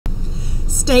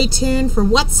Stay tuned for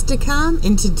what's to come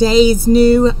in today's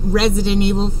new Resident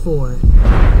Evil 4.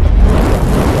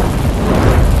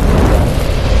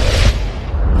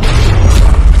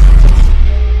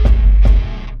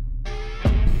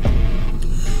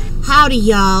 Howdy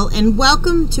y'all, and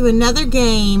welcome to another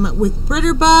game with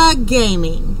Britterbug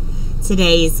Gaming.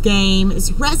 Today's game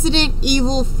is Resident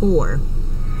Evil 4.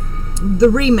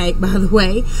 The remake, by the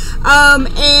way.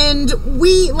 And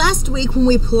last week when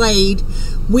we played,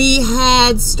 we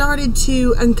had started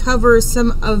to uncover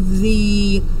some of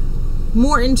the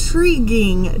more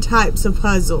intriguing types of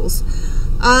puzzles.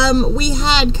 We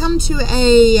had come to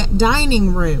a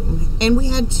dining room, and we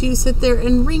had to sit there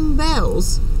and ring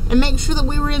bells and make sure that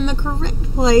we were in the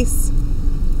correct place.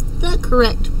 The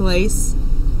correct place.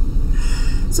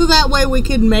 So that way we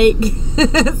could make...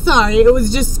 Sorry, it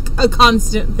was just a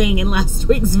constant thing in last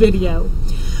week's video.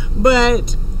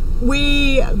 But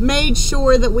we made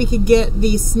sure that we could get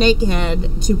the snake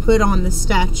head to put on the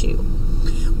statue.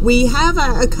 We have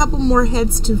a couple more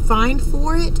heads to find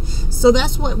for it, so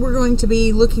that's what we're going to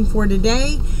be looking for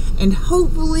today. And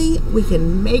hopefully we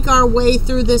can make our way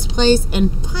through this place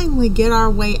and finally get our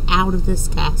way out of this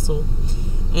castle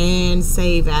and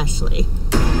save Ashley.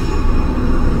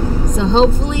 So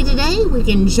hopefully today we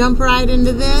can jump right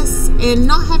into this and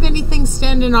not have anything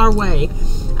stand in our way.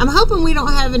 I'm hoping we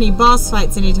don't have any boss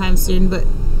fights anytime soon, but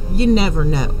you never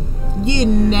know. You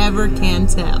never can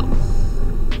tell.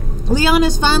 Leon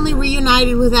is finally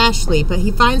reunited with Ashley, but he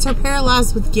finds her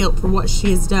paralyzed with guilt for what she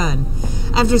has done.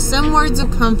 After some words of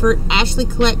comfort, Ashley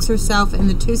collects herself and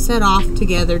the two set off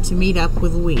together to meet up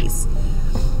with Luis.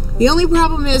 The only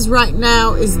problem is right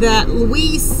now is that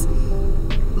Luis...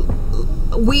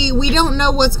 We don't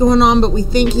know what's going on, but we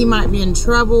think he might be in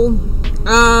trouble.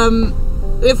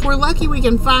 If we're lucky, we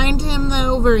can find him,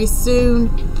 though, very soon.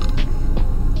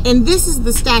 And this is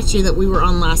the statue that we were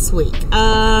on last week.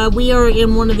 We are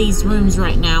in one of these rooms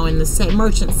right now, in the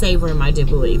merchant save room, I do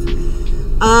believe.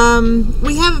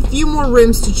 We have a few more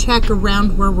rooms to check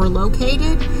around where we're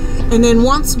located. And then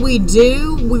once we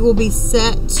do, we will be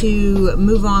set to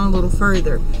move on a little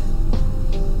further.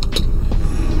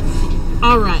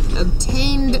 Alright,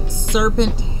 obtained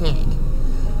serpent head.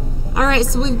 Alright,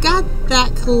 so we've got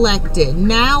that collected.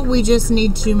 Now we just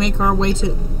need to make our way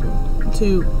to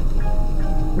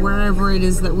wherever it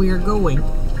is that we are going.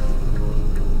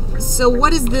 So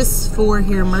what is this for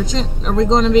here, merchant? Are we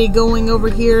going to be going over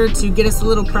here to get us a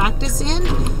little practice in?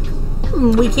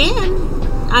 We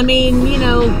can. I mean, you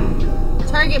know,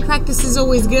 target practice is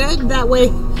always good. That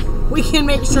way we can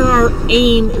make sure our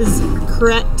aim is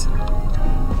correct.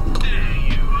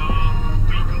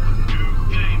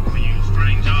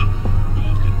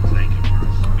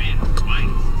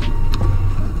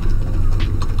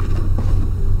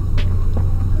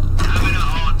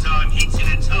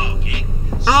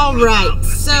 Alright,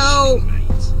 so...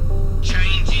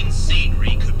 Changing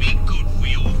scenery could be good for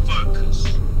your focus.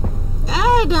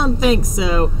 I don't think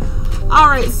so.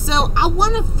 Alright, so I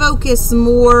want to focus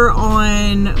more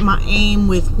on my aim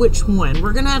with which one.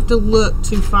 We're going to have to look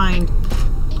to find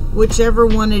whichever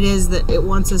one it is that it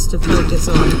wants us to focus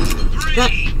on.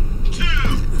 3, 2,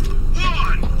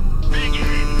 1,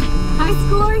 begin. High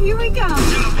score, here we go.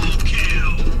 Double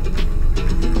kill.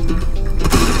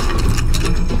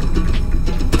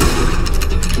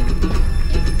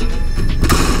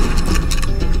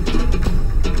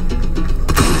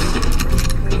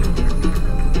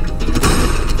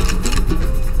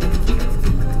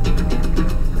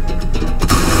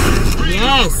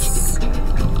 Yes!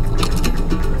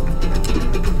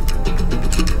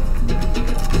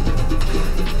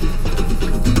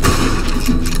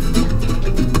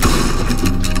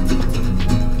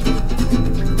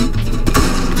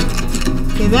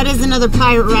 Okay, that is another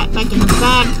pirate rat back in the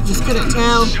back. Just couldn't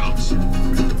tell. Shots.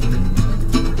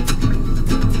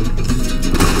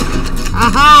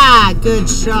 Aha! Good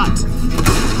shot.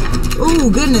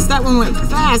 Ooh, goodness, that one went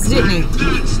fast, didn't he?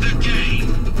 That's the game.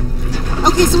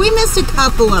 Okay, so we missed a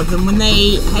couple of them when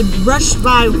they had rushed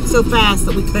by so fast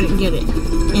that we couldn't get it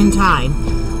in time.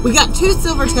 We got 2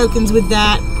 silver tokens with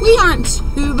that. We aren't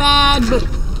too bad, but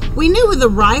we knew with a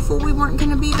rifle we weren't going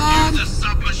to be bad. Use a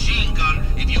submachine gun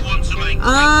if you want to make quick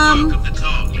work of the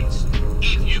targets.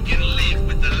 If you can live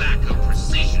with the lack of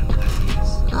precision, that is.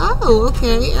 Oh,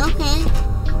 okay, okay.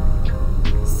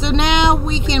 So now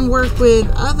we can work with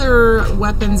other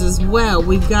weapons as well.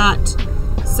 We've got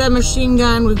submachine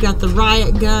gun, we've got the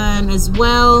riot gun as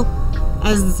well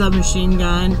as the submachine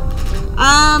gun.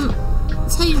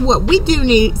 Tell you what, we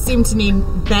do seem to need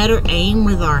better aim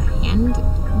with our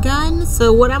handgun.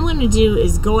 So what I'm going to do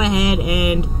is go ahead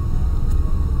and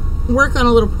work on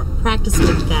a little practice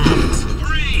with that.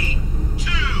 3,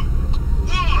 2,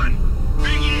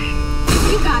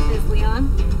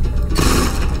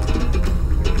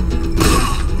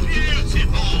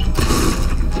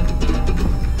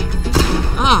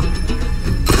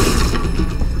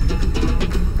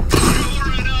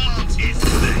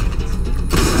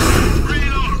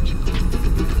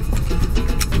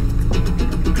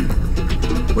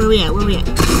 we at? Where we at?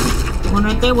 One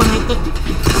right there, one right there.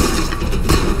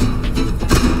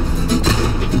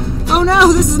 Oh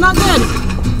no, this is not good.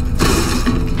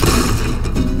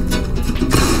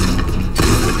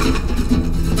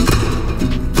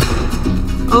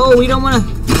 Oh, we don't want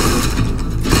to.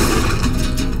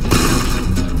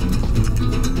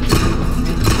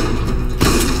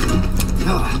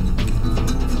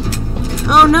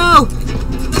 Oh no!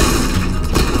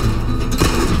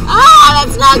 Ah,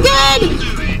 that's not good!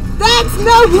 That's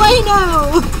no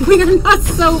bueno! We are not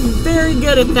so very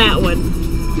good at that one.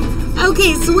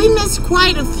 Okay, so we missed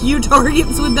quite a few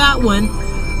targets with that one.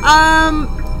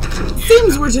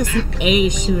 Seems we're just an A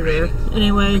shooter.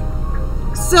 Anyway.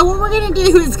 So what we're gonna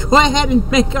do is go ahead and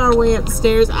make our way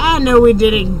upstairs. I know we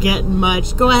didn't get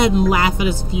much. Go ahead and laugh at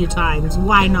us a few times.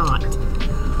 Why not?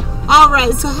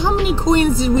 Alright, so how many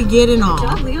coins did we get in all? Good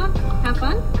job, Leon. Have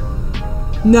fun?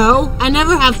 No, I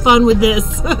never have fun with this.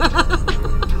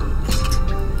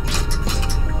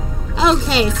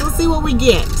 Okay, so let's see what we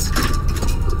get.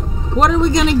 What are we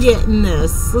gonna get in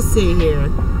this? Let's see here.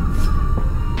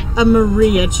 A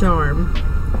Maria charm.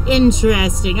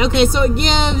 Interesting. Okay, so it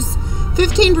gives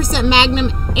 15%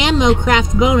 magnum ammo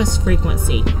craft bonus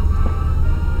frequency.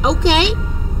 Okay.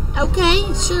 Okay,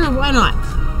 sure, why not?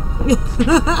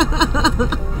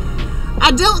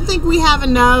 I don't think we have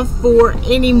enough for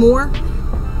any more.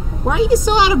 Why are you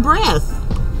so out of breath?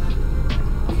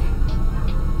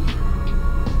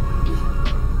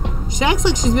 She acts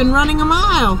like she's been running a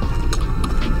mile.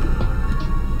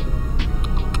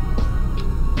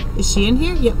 Is she in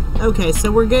here? Yep. Okay,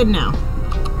 so we're good now.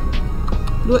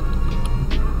 What?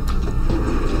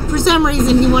 For some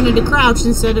reason, he wanted to crouch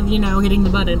instead of, you know, hitting the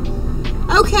button.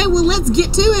 Okay, well, let's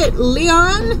get to it,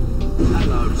 Leon.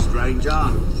 Hello,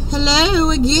 stranger. Hello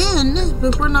again,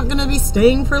 but we're not going to be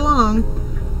staying for long.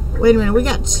 Wait a minute, we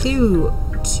got two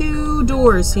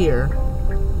doors here.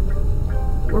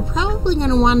 We're probably going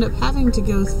to wind up having to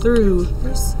go through.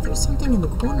 There's something in the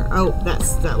corner. Oh,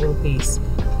 that's that little piece.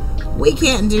 We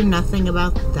can't do nothing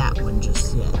about that one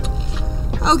just yet.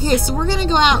 Okay, so we're going to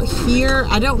go out here.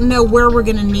 I don't know where we're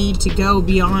going to need to go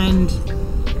beyond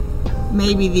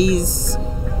maybe these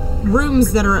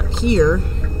rooms that are up here.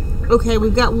 Okay,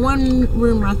 we've got one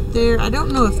room right there. I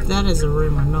don't know if that is a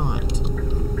room or not.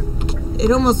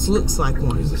 It almost looks like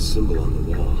one. There's a symbol on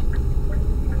the wall.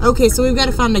 Okay, so we've got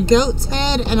to find a goat's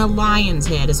head and a lion's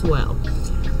head as well.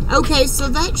 Okay, so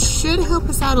that should help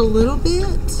us out a little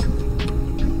bit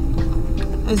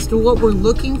as to what we're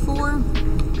looking for.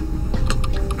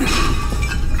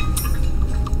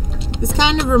 This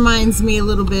kind of reminds me a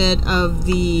little bit of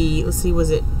the, let's see, was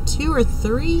it 2 or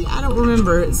 3? I don't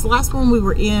remember. It's the last one we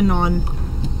were in on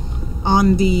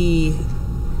the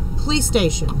police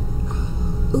station.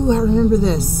 Ooh, I remember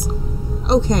this.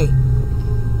 Okay.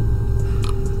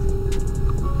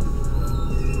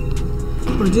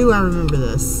 Or do I remember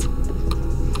this?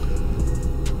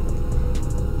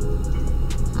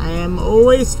 I am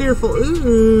always fearful.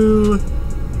 Ooh.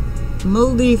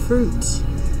 Moldy fruit.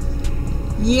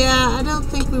 Yeah, I don't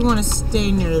think we want to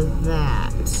stay near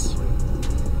that.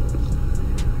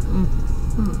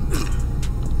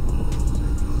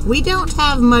 We don't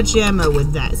have much ammo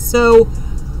with that. So,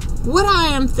 what I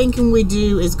am thinking we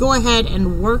do is go ahead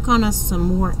and work on us some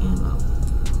more ammo.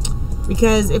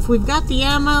 Because if we've got the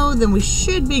ammo, then we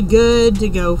should be good to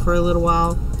go for a little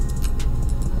while.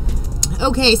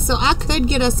 Okay, so I could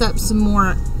get us up some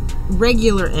more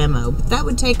regular ammo, but that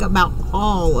would take about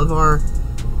all of our...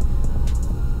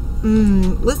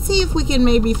 let's see if we can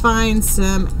maybe find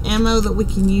some ammo that we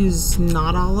can use,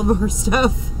 not all of our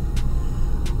stuff.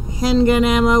 Handgun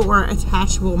ammo or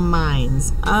attachable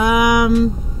mines.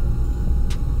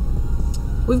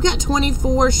 We've got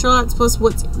 24 shots plus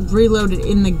what's reloaded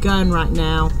in the gun right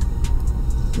now.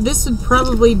 This would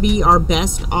probably be our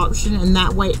best option, and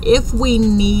that way if we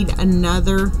need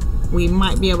another, we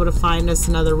might be able to find us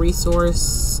another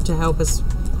resource to help us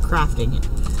crafting it.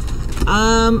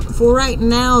 For right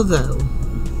now though,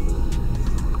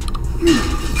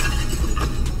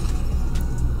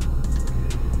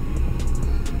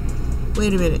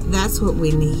 wait a minute, that's what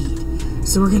we need.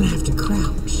 So we're gonna have to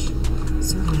crouch.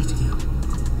 So we're gonna have to go.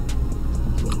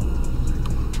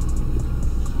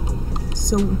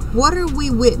 So what are we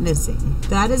witnessing?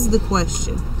 That is the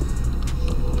question.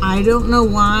 I don't know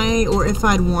why or if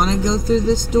I'd want to go through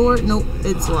this door. Nope,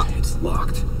 it's locked. It's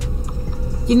locked.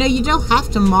 You know, you don't have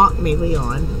to mock me,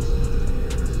 Leon.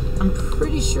 I'm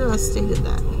pretty sure I stated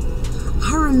that.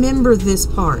 I remember this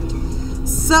part.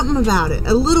 Something about it.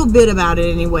 A little bit about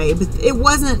it anyway. But it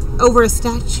wasn't over a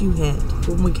statue head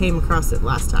when we came across it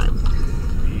last time.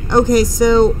 Okay,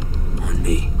 so... On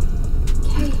me.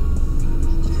 Okay.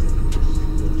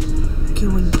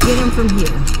 can we get him from here?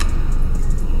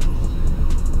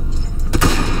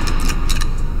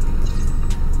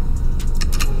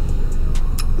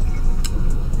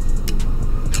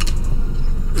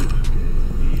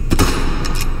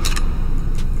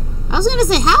 I was gonna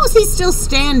say, how is he still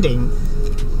standing?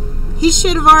 He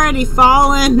should have already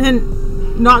fallen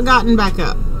and not gotten back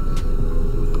up.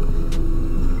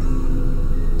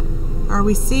 Are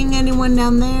we seeing anyone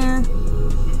down there?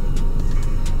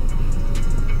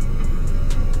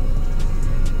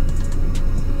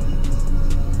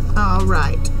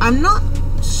 Alright. I'm not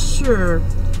sure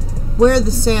where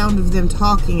the sound of them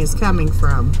talking is coming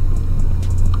from.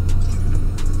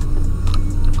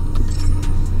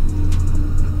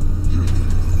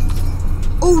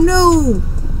 Oh no!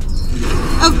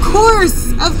 Of course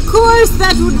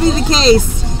that would be the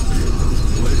case.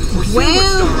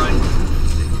 Well,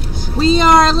 we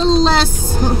are a little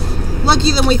less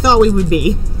lucky than we thought we would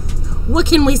be. What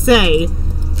can we say?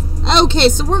 Okay,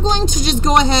 so we're going to just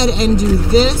go ahead and do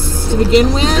this to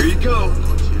begin with. There you go.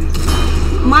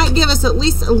 Might give us at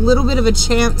least a little bit of a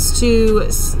chance to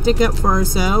stick up for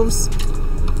ourselves.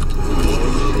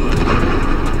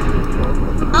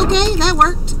 Okay, that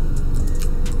worked.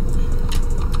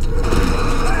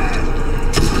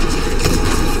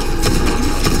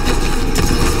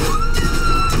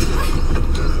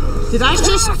 Did I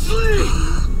just...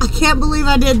 I can't believe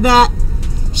I did that.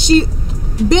 She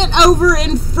bent over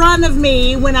in front of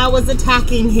me when I was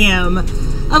attacking him.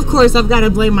 Of course, I've got to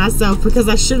blame myself because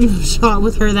I shouldn't have shot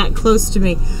with her that close to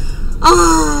me.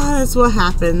 Ah, that's what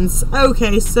happens.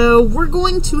 Okay, so we're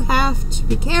going to have to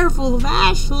be careful of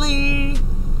Ashley.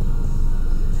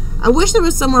 I wish there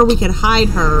was somewhere we could hide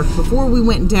her before we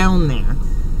went down there.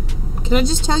 Can I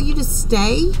just tell you to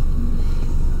stay?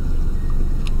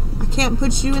 Can't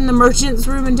put you in the merchant's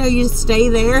room and tell you to stay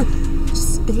there.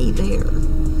 Just stay there.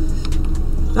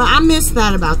 Now, I missed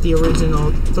that about the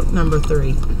original number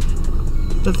 3.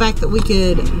 The fact that we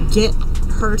could get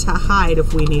her to hide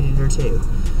if we needed her to.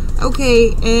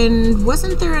 Okay, and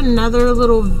wasn't there another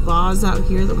little vase out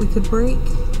here that we could break?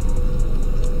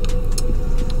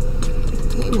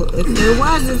 Okay, well, if there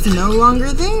was, it's no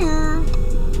longer there.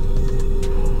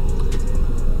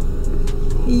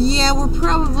 Yeah, we're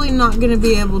probably not going to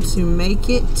be able to make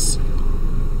it.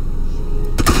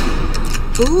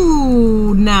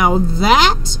 Ooh, now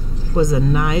that was a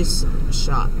nice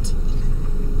shot.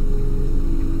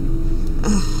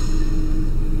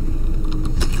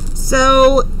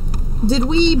 So, did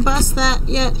we bust that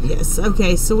yet? Yes,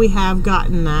 okay, so we have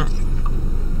gotten that.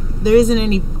 There isn't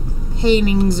any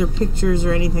paintings or pictures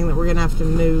or anything that we're going to have to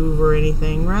move or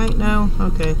anything, right? No?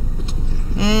 Okay.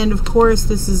 And of course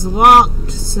this is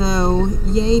locked, so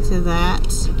yay to that.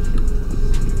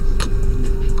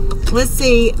 Let's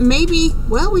see, maybe,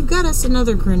 well, we've got us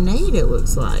another grenade, it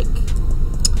looks like.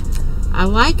 I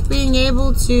like being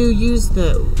able to use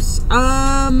those.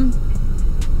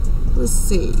 Let's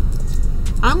see.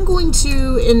 I'm going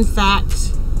to, in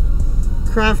fact,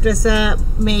 craft us up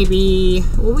maybe,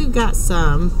 well, we've got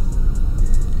some.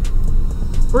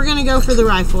 We're going to go for the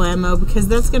rifle ammo because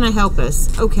that's going to help us.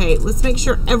 Okay, let's make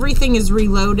sure everything is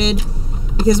reloaded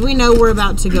because we know we're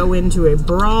about to go into a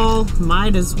brawl.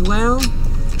 Might as well.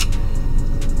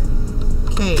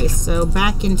 Okay, so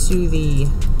back into the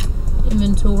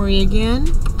inventory again.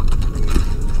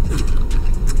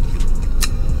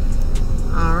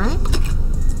 Alright.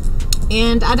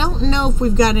 And I don't know if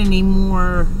we've got any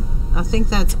more. I think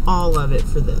that's all of it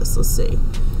for this. Let's see.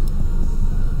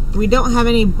 We don't have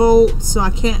any bolts, so I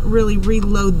can't really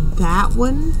reload that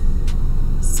one.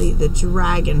 Let's see, the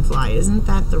dragonfly. Isn't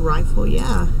that the rifle?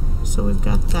 Yeah. So we've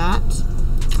got that.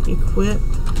 Equip.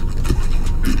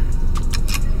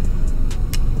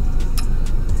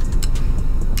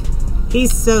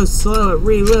 He's so slow at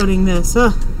reloading this.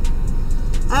 Huh?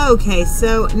 Okay,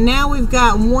 so now we've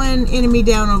got one enemy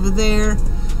down over there.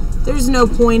 There's no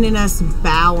point in us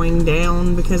bowing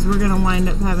down because we're going to wind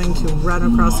up having to run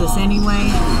across this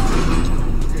anyway.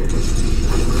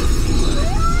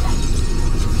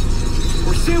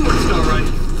 We're sandwiched, all right.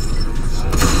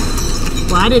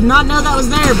 Well, I did not know that was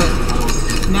there,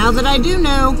 but now that I do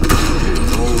know.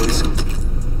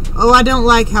 Oh, I don't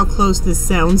like how close this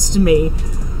sounds to me.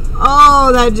 Oh,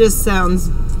 that just sounds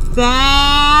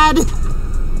bad.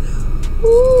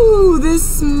 Ooh,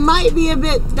 this might be a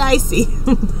bit dicey.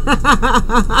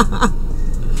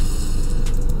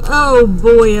 Oh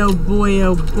boy, oh boy,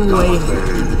 oh boy.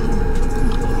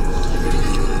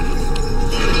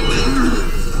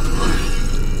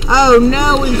 Oh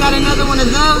no, we've got another one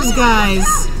of those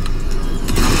guys.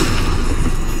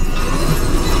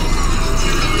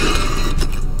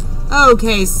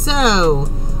 Okay, so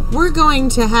we're going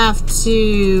to have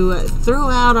to throw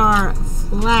out our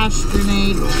flash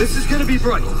grenade. This is gonna be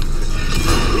bright.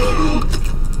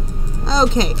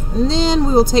 Okay, and then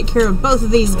we will take care of both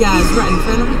of these guys right in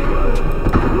front of me.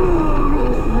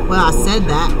 Well, I said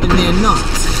that, and then not.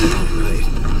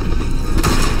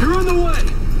 You're on the way.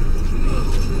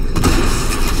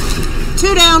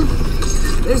 2 down.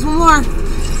 There's one more.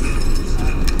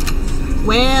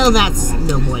 Well, that's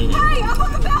no bueno. Hey, up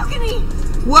on the balcony!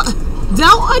 What?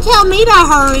 Don't tell me to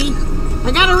hurry.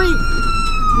 I gotta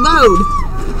reload.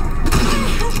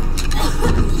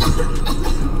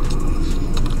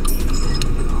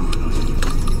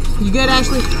 You good,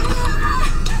 Ashley?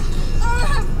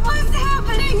 What's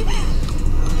happening?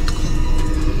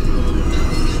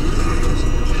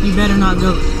 You better not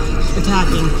go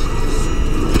attacking.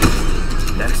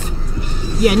 Next.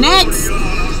 Yeah, next.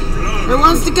 Who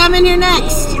wants to come in here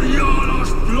next?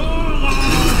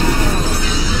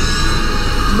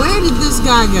 Where did this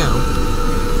guy go?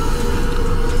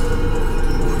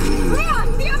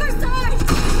 Leon, the other side!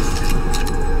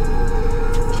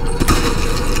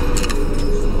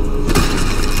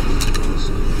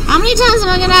 How many times am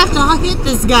I gonna have to hit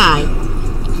this guy?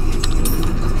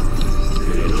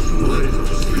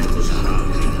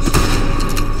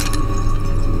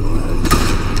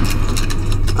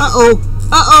 Uh-oh.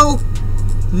 Uh-oh.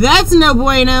 That's no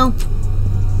bueno.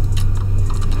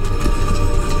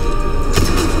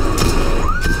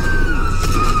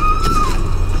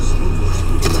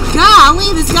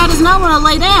 Golly, this guy does not want to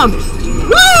lay down.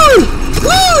 Woo!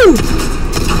 Woo!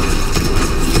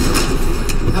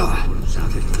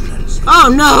 Oh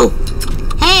no!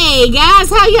 Hey guys,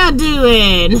 how y'all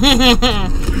doing?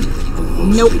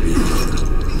 Nope.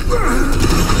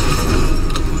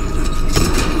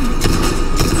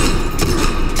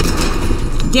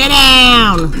 Get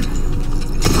down!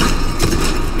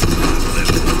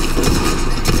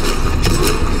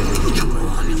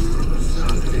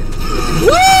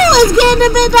 Woo! It's getting a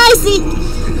bit dicey.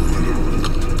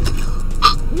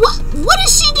 What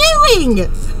is she doing?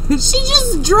 She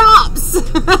just drops.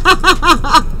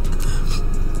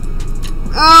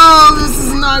 Oh, this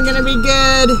is not gonna be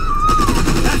good.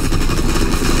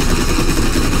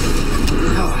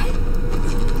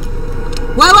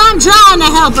 Well, I'm trying to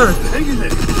help her. Hang in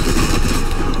there.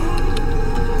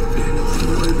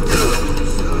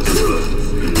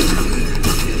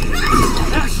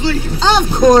 Ashley! Of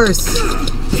course.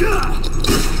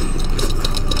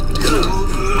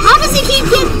 How does he keep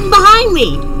getting behind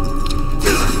me?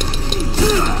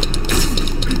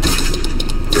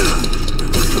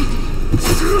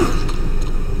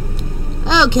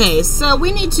 Okay, so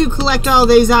we need to collect all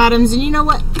these items, and you know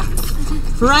what?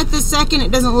 For right this second, it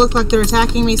doesn't look like they're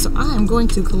attacking me, so I am going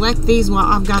to collect these while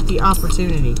I've got the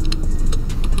opportunity.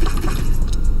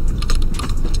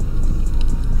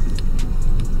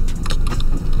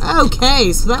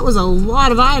 Okay, so that was a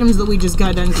lot of items that we just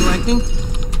got done collecting.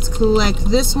 Let's collect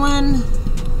this one.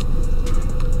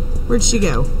 Where'd she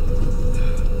go?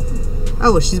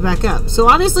 Oh, she's back up. So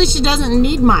obviously she doesn't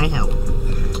need my help.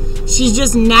 She's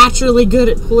just naturally good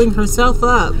at pulling herself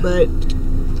up, but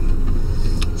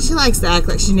she likes to act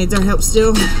like she needs our help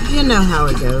still. You know how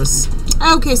it goes.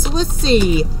 Okay, so let's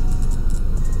see.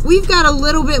 We've got a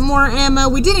little bit more ammo.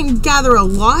 We didn't gather a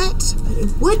lot, but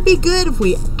it would be good if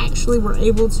we actually were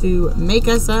able to make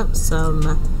us up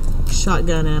some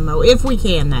shotgun ammo. If we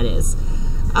can, that is.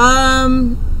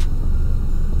 I'm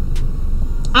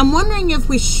wondering if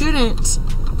we shouldn't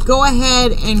go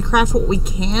ahead and craft what we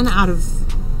can out of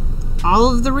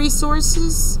all of the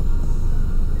resources.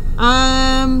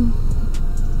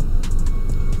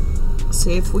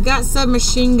 See, if we got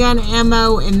submachine gun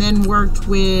ammo and then worked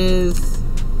with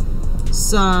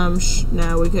some...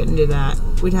 no, we couldn't do that.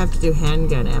 We'd have to do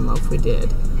handgun ammo if we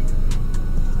did.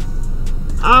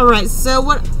 Alright, so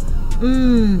what...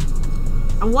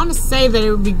 I want to say that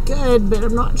it would be good, but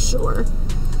I'm not sure.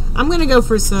 I'm going to go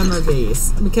for some of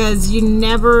these, because you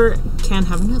never can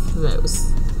have enough of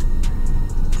those.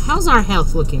 How's our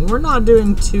health looking? We're not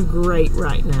doing too great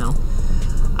right now.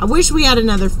 I wish we had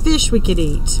another fish we could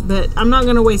eat, but I'm not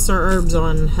going to waste our herbs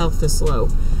on health this low.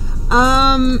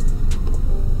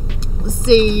 Let's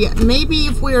see. Maybe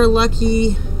if we are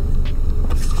lucky,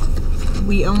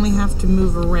 we only have to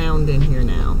move around in here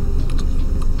now.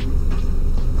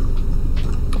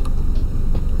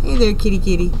 Hey there, kitty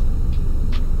kitty.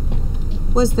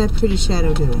 What's that pretty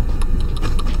shadow doing?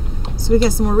 So we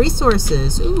got some more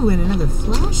resources. Ooh, and another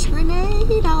flash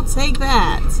grenade. I'll take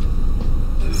that.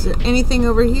 Is there anything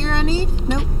over here I need?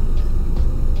 Nope.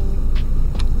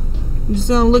 I'm just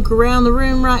gonna look around the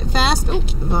room right fast. Oh,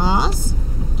 vase.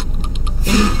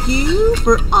 Thank you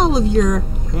for all of your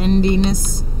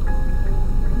handiness.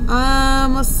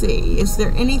 Let's see. Is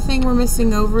there anything we're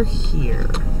missing over here?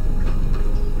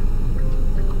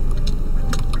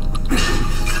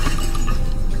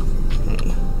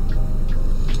 Okay.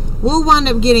 We'll wind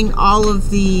up getting all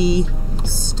of the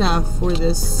stuff for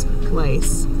this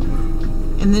place.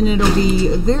 And then it'll be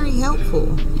very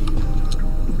helpful.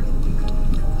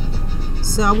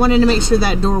 So I wanted to make sure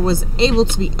that door was able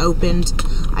to be opened.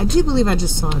 I do believe I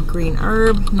just saw a green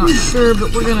herb. Not sure,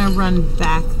 but we're going to run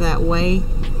back that way.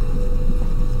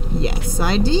 Yes,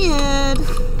 I did.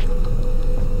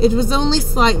 It was only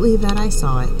slightly that I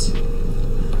saw it.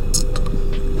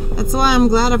 That's why I'm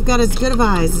glad I've got as good of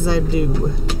eyes as I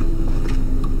do.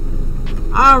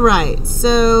 Alright,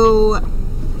 so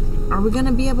are we going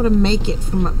to be able to make it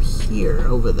from up here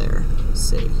over there? Let's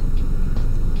see.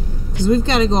 Because we've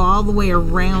got to go all the way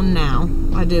around now,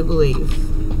 I do believe.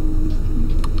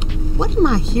 What am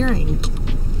I hearing?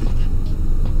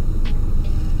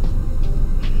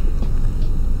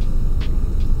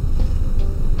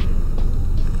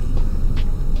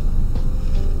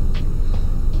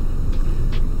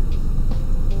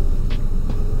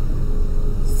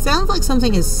 Sounds like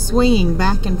something is swinging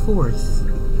back and forth.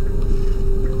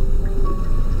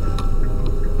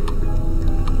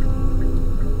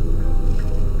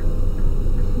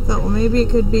 Thought, well, maybe it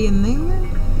could be in there.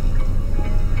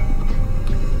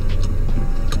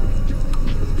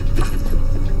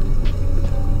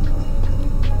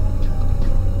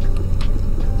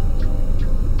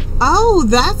 Oh,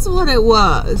 that's what it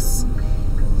was.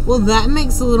 Well, that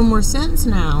makes a little more sense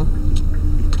now.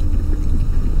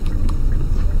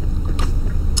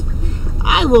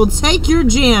 I will take your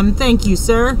gem. Thank you,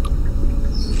 sir.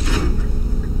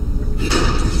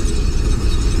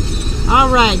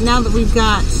 Alright, now that we've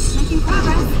got Making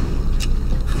progress.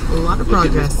 a lot of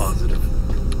progress. Positive.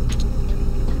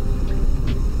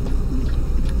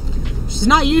 She's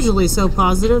not usually so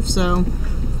positive, so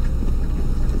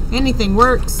anything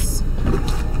works.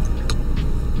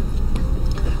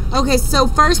 Okay, so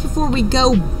first, before we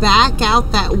go back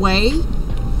out that way,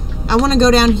 I want to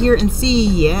go down here and see.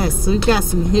 Yes, we've got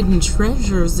some hidden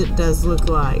treasures, it does look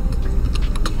like.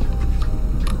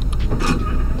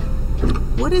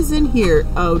 What is in here?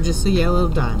 Oh, just a yellow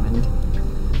diamond.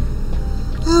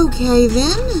 Okay,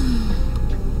 then.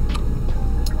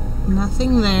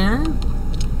 Nothing there.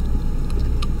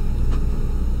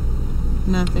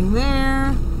 Nothing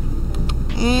there.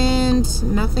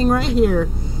 And nothing right here.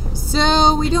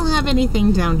 So, we don't have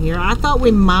anything down here. I thought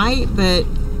we might, but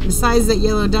besides that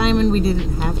yellow diamond, we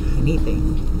didn't have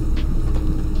anything.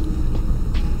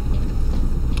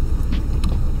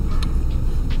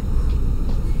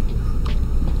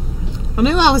 I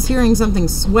knew I was hearing something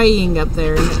swaying up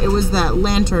there, and it was that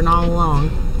lantern all along.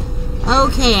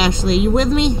 Okay, Ashley, you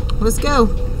with me? Let's go.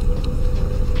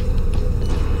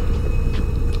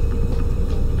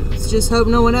 Let's just hope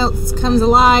no one else comes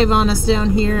alive on us down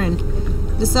here and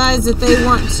decides that they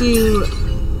want to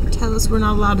tell us we're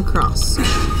not allowed to cross.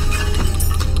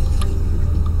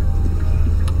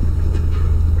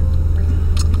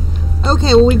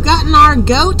 Okay, well, we've gotten our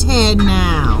goat head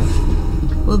now.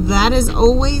 Well, that is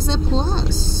always a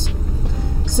plus.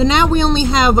 So now we only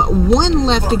have one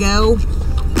left to go.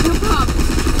 Come on.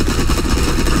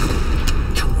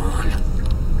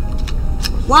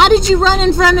 Why did you run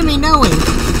in front of me knowing?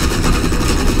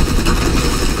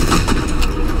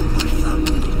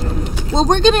 Well,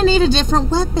 we're gonna need a different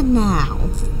weapon now.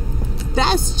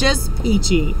 That's just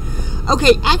peachy.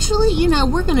 Okay, actually, you know,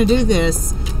 we're gonna do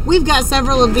this. We've got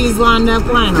several of these lined up.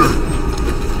 Why not?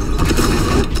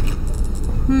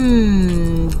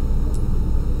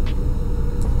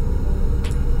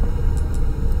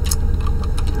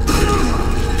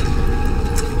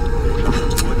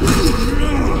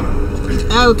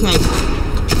 Okay.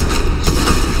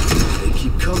 They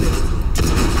keep coming.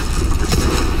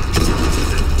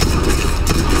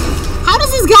 How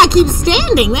does this guy keep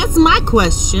standing? That's my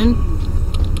question.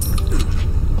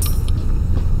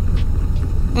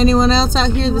 Anyone else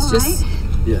out here that's just...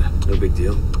 Yeah, no big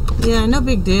deal. Yeah, no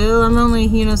big deal. I'm only,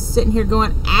 you know, sitting here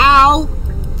going, ow!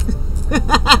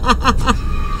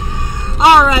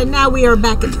 Alright, now we are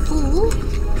back at full.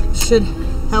 Should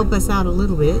help us out a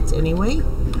little bit, anyway.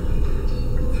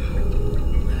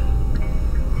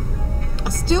 I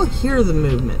still hear the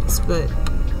movements, but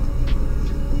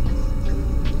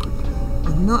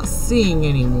I'm not seeing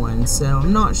anyone, so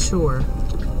I'm not sure.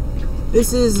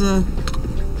 This is a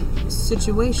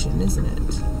situation, isn't it?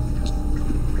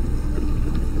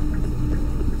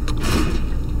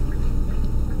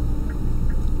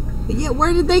 But yet,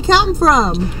 where did they come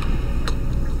from?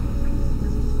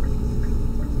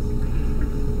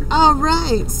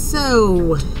 Alright,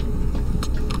 so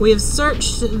We have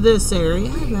searched this area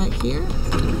back here.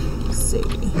 Let's see.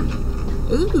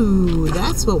 Ooh,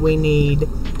 that's what we need.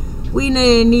 We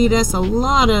need us a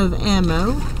lot of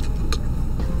ammo.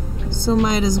 So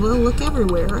might as well look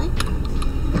everywhere, right?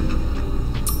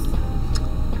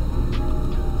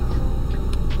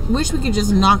 Wish we could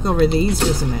just knock over these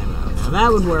for some ammo. Now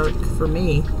that would work for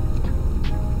me.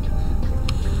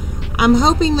 I'm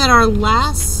hoping that our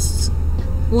last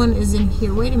one is in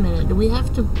here. Wait a minute. Do we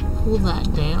have to pull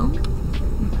that down?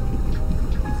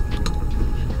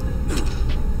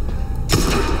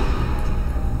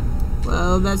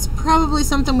 Well, that's probably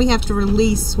something we have to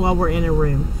release while we're in a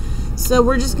room. So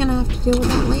we're just going to have to deal with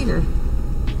that later.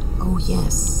 Oh,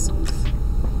 yes.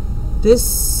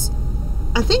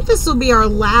 I think this will be our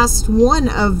last one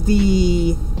of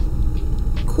the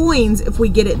coins if we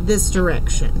get it this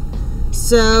direction.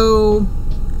 So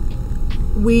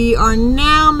we are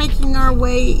now making our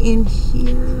way in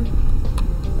here.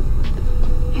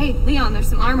 Hey, Leon, there's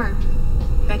some armor.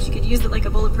 Bet you could use it like a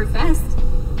bulletproof vest.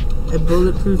 A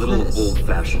bulletproof Little vest.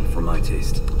 old-fashioned for my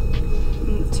taste.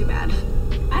 Too bad.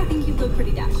 I think you look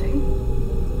pretty dashing.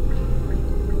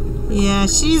 Yeah,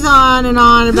 she's on and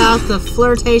on about the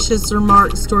flirtatious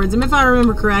remarks towards him. If I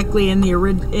remember correctly, in the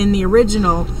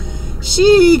original,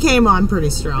 she came on pretty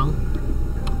strong.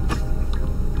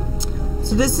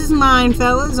 So this is mine,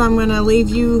 fellas. I'm going to leave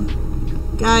you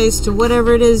guys to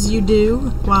whatever it is you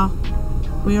do while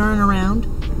we aren't around.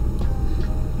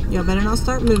 Y'all better not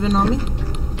start moving on me.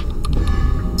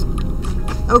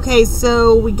 Okay,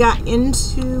 so we got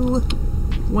into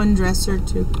one dresser,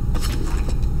 too.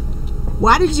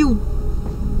 Why did you...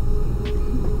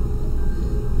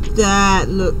 That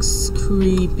looks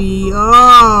creepy.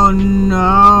 Oh,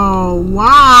 no.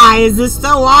 Why is this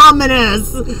so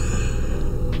ominous?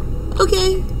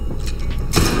 Okay.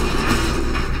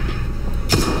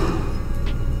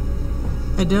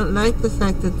 I don't like the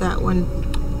fact that that one...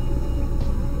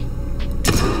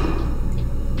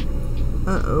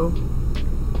 Uh-oh.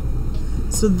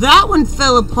 So that one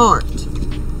fell apart.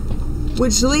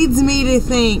 Which leads me to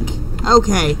think,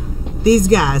 okay, these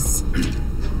guys.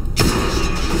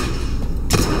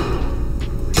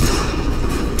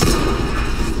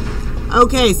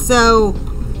 Okay, so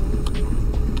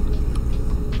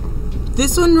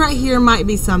this one right here might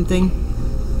be something.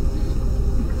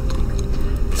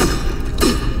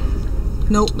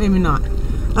 Nope, maybe not.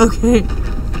 Okay.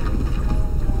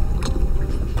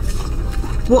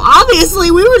 Well, obviously,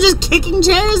 we were just kicking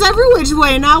chairs every which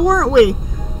way now, weren't we?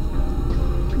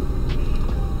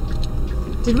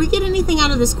 Did we get anything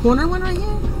out of this corner one right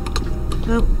here?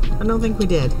 Nope, I don't think we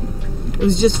did. It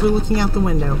was just for looking out the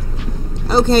window.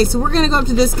 Okay, so we're gonna go up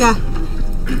to this guy.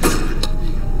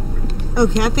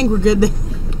 Okay, I think we're good there.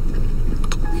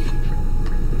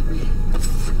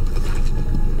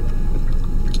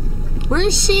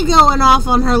 Where's she going off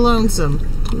on her lonesome?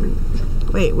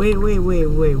 Wait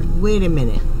a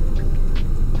minute.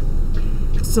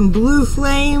 Some blue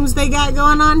flames they got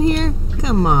going on here?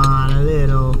 Come on, a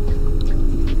little.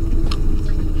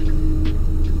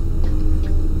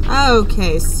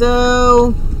 Okay,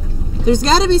 so there's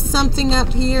got to be something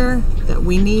up here that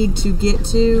we need to get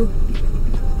to.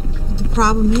 The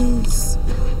problem is,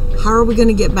 how are we going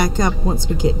to get back up once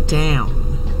we get down?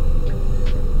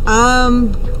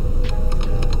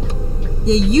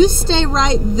 Yeah, you stay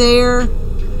right there.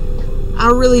 I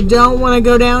really don't want to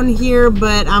go down here,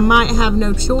 but I might have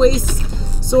no choice.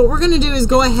 So what we're going to do is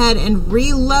go ahead and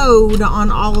reload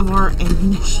on all of our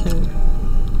ammunition.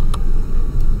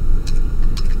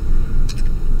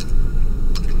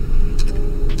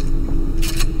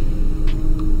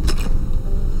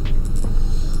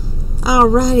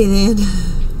 Alrighty then.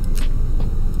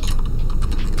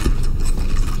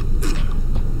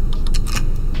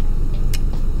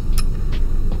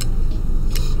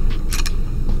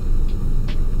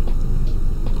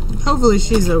 Hopefully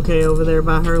she's okay over there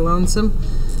by her lonesome.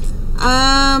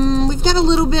 We've got a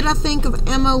little bit, I think, of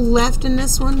ammo left in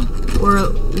this one. Or a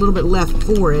little bit left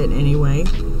for it, anyway.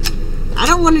 I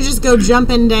don't want to just go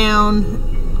jumping down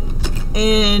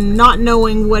and not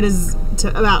knowing what is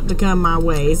about to come my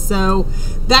way. So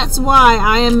that's why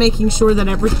I am making sure that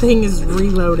everything is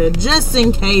reloaded, just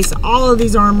in case all of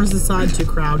these armors decide to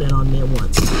crowd in on me at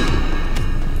once.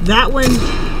 That one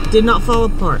did not fall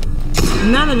apart.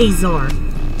 None of these are.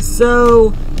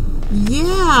 So,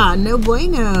 yeah, no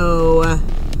bueno.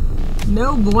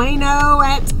 No bueno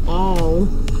at all.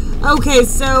 Okay,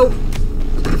 so...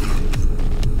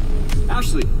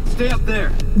 Ashley, stay up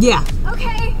there. Yeah.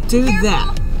 Okay. Do careful.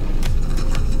 that.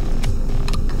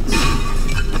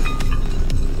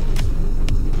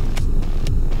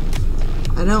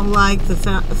 I don't like the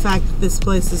fact that this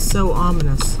place is so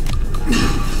ominous.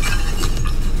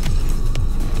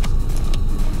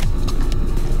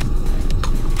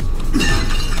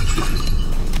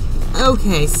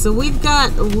 Okay, so we've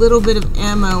got a little bit of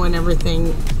ammo and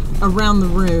everything around the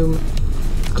room.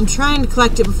 I'm trying to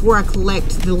collect it before I collect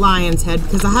the lion's head,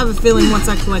 because I have a feeling once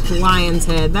I collect the lion's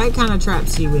head, that kind of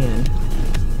traps you in.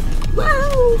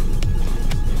 Whoa!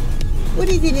 What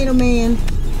is it, little man?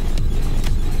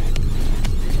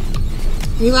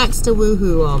 He likes to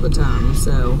woohoo all the time,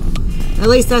 so at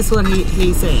least that's what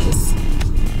he says.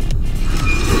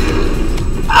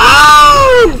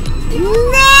 Oh!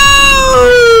 No!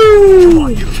 Come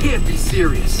on, you can't be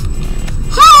serious.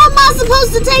 How am I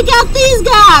supposed to take out these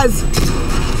guys?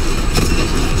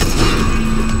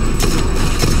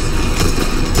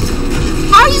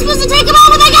 How are you supposed to take them out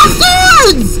when they got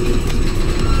swords?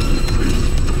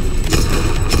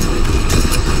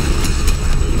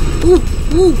 Ooh,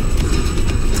 ooh.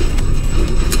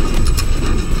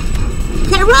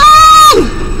 Okay, run!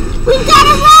 We've got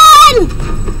to run!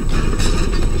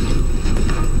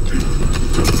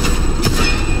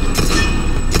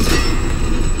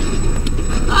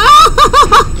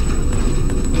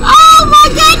 Oh my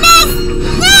goodness!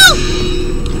 No!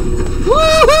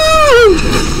 Woohoo!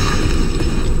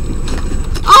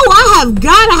 Oh, I have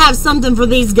gotta have something for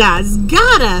these guys.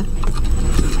 Gotta.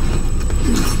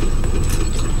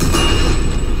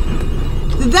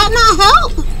 Did that not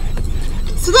help?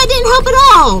 So that didn't help at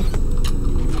all.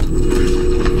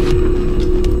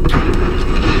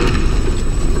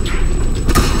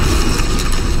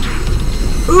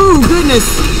 Ooh, goodness.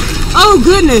 Oh,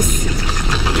 goodness.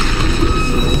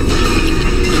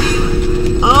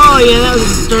 Oh, yeah, that was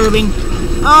disturbing.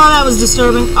 Oh, that was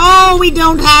disturbing. Oh, we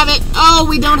don't have it. Oh,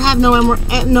 we don't have no more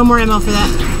ammo for that.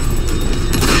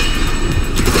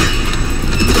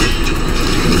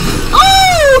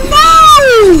 Oh,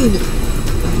 no!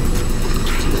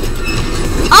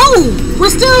 Oh, we're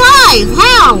still alive.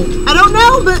 How? I don't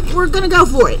know, but we're going to go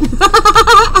for it.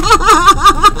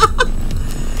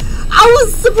 I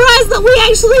was surprised that we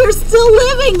actually are still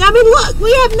living. I mean, look,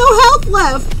 we have no health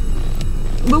left.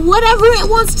 But whatever it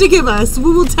wants to give us,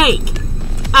 we will take.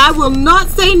 I will not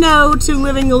say no to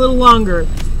living a little longer.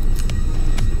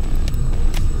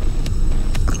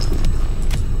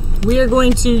 We are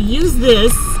going to use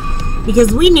this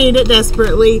because we need it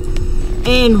desperately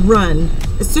and run.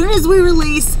 As soon as we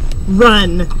release,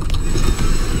 run.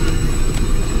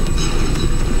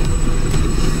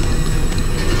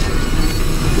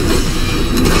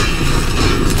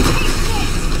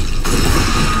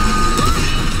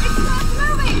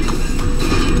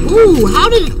 Ooh, how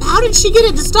did she get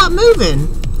it to stop moving?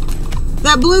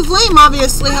 That blue flame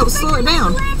obviously helped slow it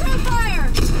down.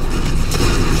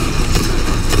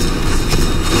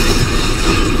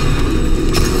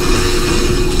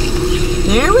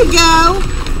 There we go.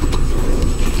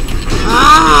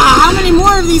 Ah, how many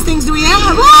more of these things do we have?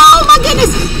 Oh my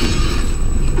goodness!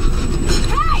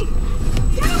 Hey!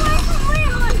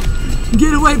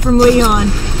 Get away from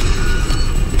Leon.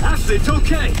 Ashley, it's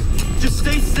okay. Just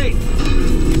stay safe.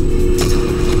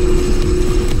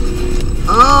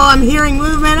 Oh, I'm hearing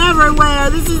movement everywhere.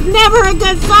 This is never a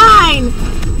good sign.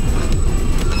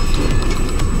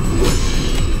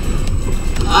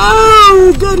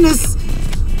 Oh, goodness.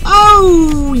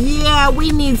 Oh, yeah,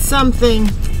 we need something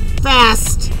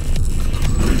fast.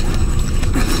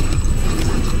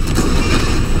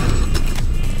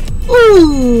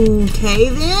 Ooh, okay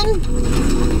then.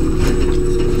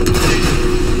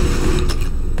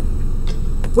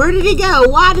 Where did he go?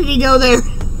 Why did he go there?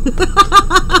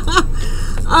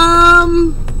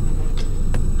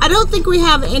 I don't think we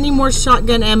have any more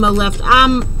shotgun ammo left.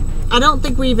 I don't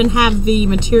think we even have the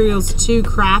materials to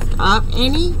craft up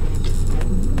any.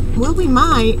 Well, we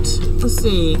might. Let's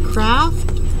see.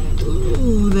 Craft.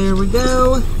 Ooh, there we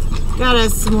go. Got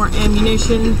us some more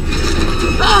ammunition.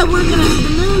 But we're gonna need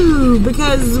to move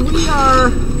because we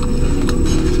are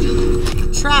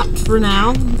trapped for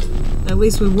now. At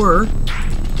least we were.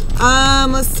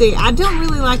 Let's see. I don't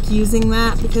really like using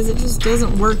that because it just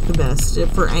doesn't work the best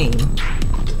for aim.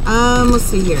 Let's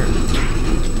see here.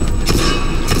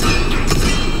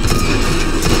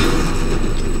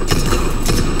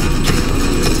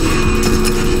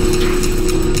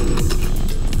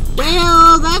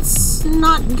 Well, that's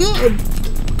not good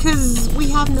because we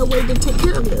have no way to take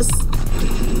care of this.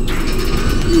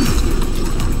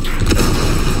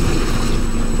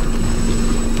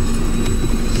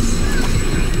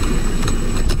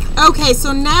 Okay,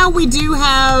 so now we do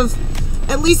have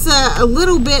at least a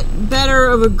little bit better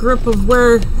of a grip of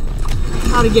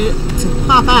how to get it to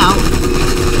pop out.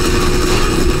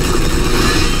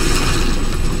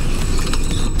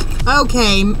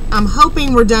 Okay, I'm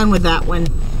hoping we're done with that one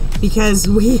because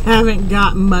we haven't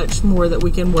got much more that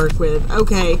we can work with.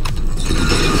 Okay.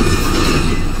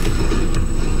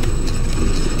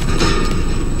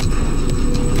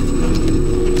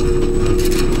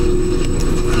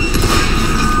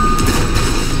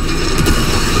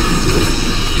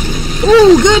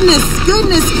 Oh, goodness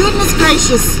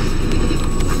gracious.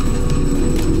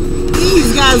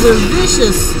 These guys are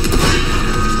vicious.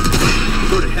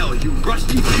 Go to hell, you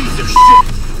rusty piece of shit!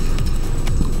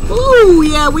 Ooh,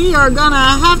 yeah, we are gonna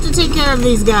have to take care of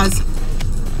these guys.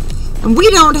 And we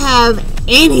don't have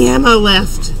any ammo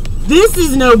left. This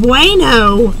is no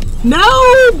bueno.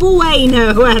 No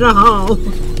bueno at all.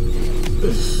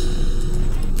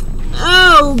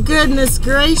 Oh, goodness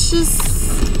gracious.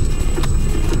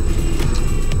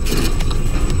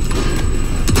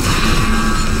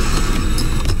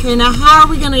 Okay, now how are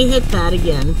we gonna hit that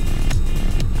again?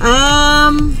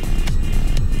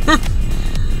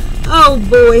 Oh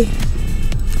boy.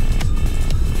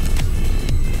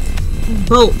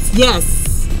 Bolts,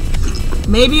 yes.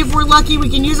 Maybe if we're lucky we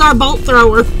can use our bolt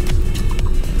thrower.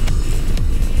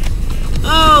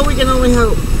 Oh, we can only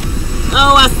hope.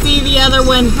 Oh, I see the other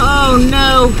one. Oh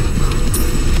no.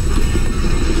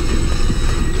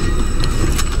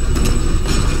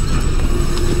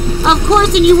 Of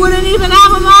course, and you wouldn't even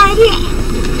have them already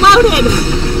loaded.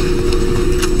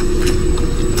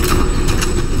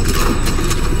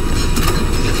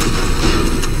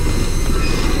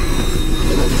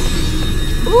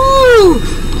 Ooh!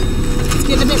 It's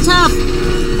getting a bit tough.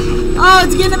 Oh,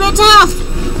 it's getting a bit tough.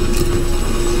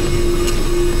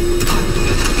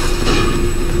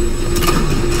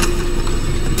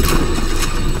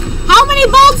 How many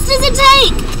bolts does it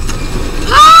take?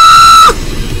 Ah!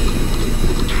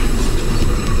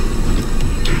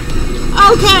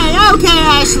 Okay,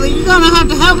 Ashley, you're gonna have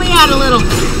to help me out a little.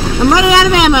 I'm running out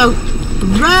of ammo.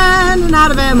 Running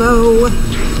out of ammo.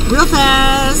 Real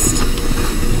fast.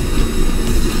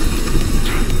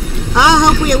 I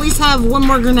hope we at least have one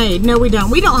more grenade. No, we don't.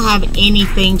 We don't have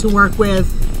anything to work with.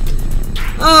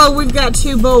 Oh, we've got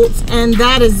 2 bolts, and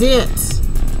that is it.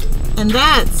 And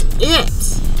that's it.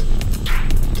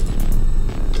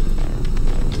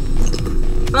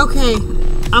 Okay,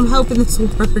 I'm hoping this will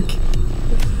work.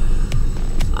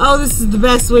 Oh, this is the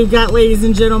best we've got, ladies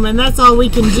and gentlemen. That's all we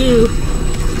can do.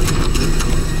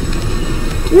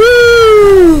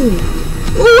 Woo!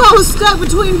 Ooh, I was stuck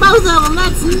between both of them.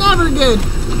 That's never good.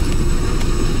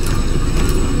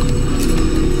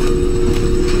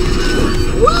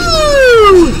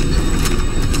 Woo!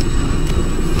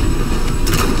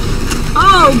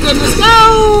 Oh, goodness.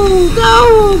 Go!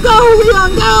 Go! Go,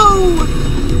 Leon, go!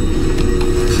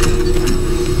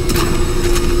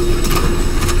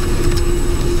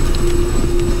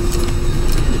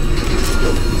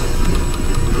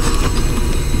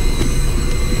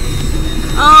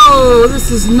 Oh, this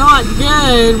is not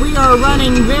good. We are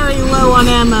running very low on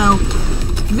ammo.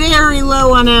 Very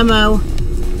low on ammo.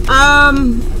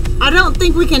 I don't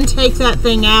think we can take that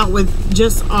thing out with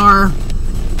just our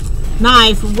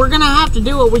knife. We're gonna have to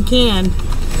do what we can.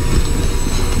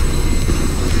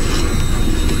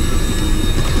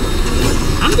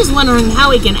 I'm just wondering how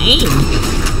we can aim.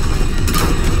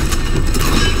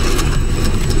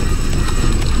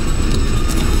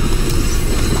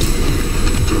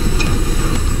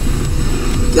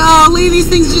 Golly, these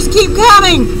things just keep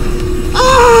coming.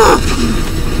 Ah!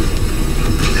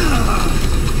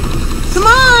 Come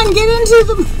on, get into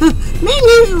the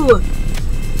menu.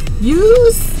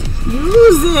 Use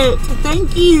it.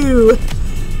 Thank you.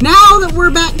 Now that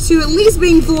we're back to at least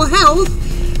being full health,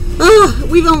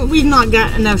 we've not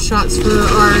got enough shots for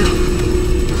our.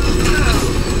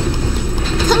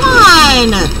 Come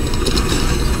on.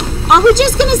 Are we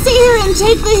just gonna sit here and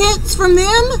take the hits from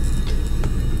them?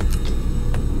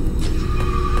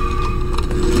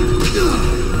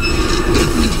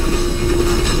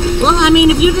 Well, I mean,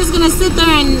 if you're just gonna sit there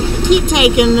and keep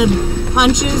taking the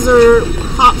punches or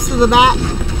pops to the back.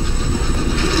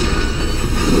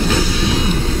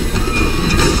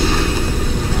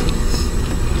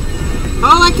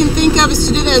 All I can think of is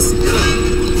to do this.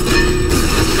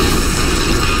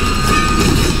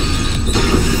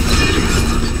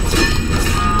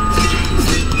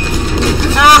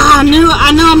 Ah, I know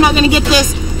I'm not gonna get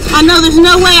this. I know there's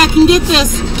no way I can get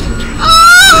this.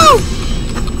 Oh!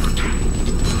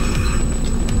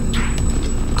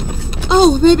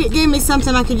 Oh, maybe it gave me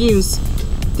something I could use.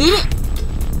 Did it?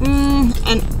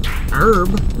 An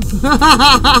herb.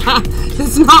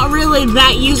 It's not really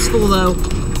that useful, though.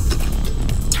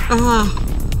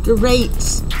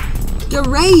 Great.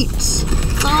 Great.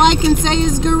 All I can say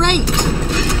is great.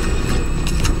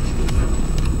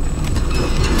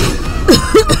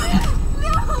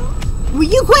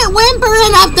 you quit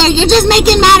whimpering up there? You're just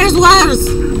making matters worse.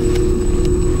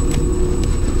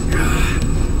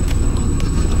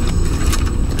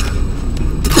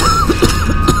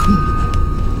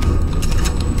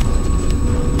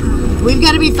 We've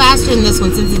got to be faster in this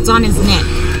one since it's on his neck.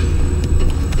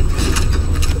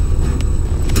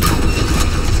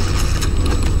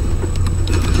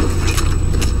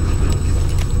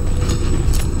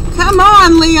 Come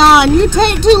on, Leon. You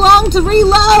take too long to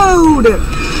reload.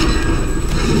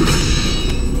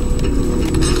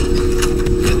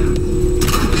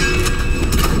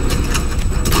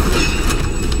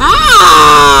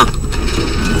 Ah!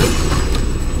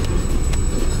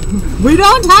 We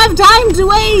don't have time to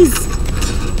waste.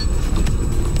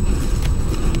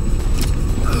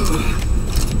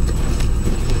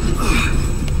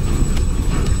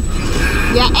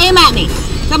 Yeah, aim at me.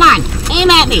 Come on, aim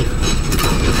at me.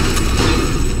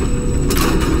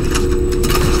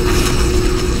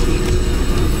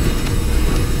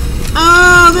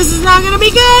 Oh, this is not gonna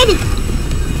be good.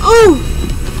 Oh.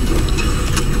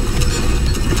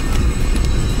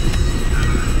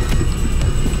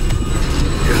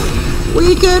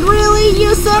 We could really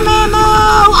use some ammo.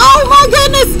 Oh my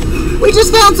goodness. We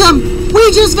just found some.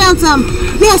 We just found some.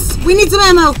 Yes, we need some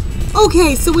ammo.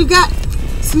 Okay, so we've got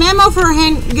some ammo for a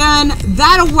handgun.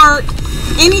 That'll work.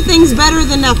 Anything's better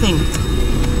than nothing.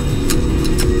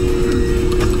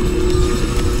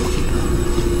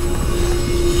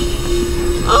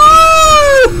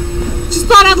 Oh! Just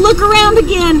thought I'd look around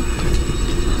again.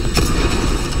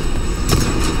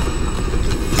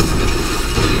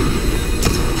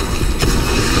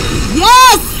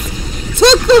 Yes!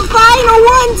 Took the final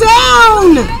one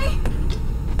down!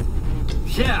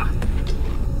 Yeah.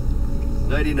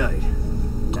 Nighty-night.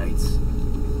 Nights.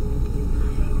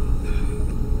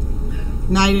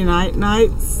 Nighty-night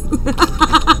nights.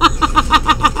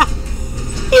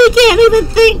 He can't even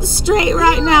think straight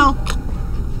right now.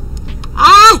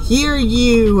 I hear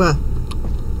you.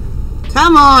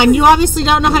 Come on, you obviously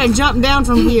don't know how to jump down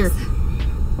from here.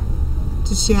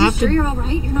 Did she have to? You sure you're all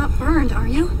right? You're not burned, are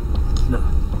you? No.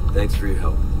 Thanks for your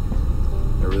help.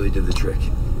 I really did the trick.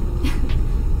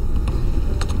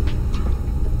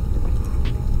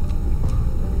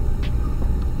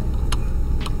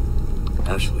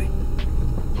 Ashley.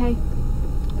 Hey.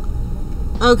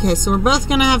 Okay, so we're both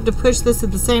gonna have to push this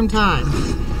at the same time.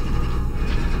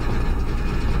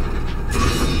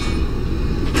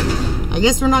 I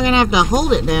guess we're not gonna have to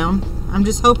hold it down. I'm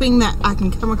just hoping that I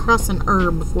can come across an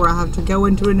herb before I have to go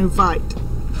into a new fight.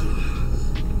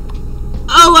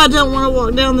 Oh, I don't want to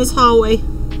walk down this hallway.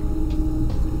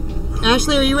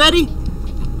 Ashley, are you ready?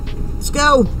 Let's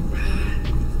go.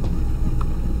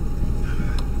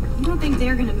 You don't think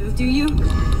they're gonna move, do you?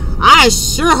 I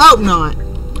sure hope not.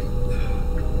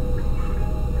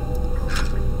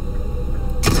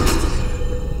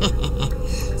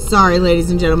 Sorry, ladies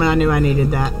and gentlemen, I knew I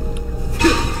needed that.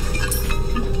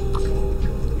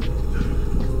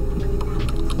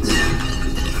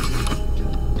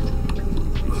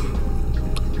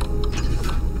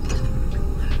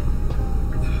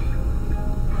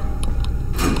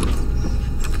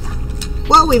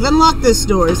 Well, we've unlocked this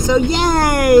door, so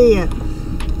yay!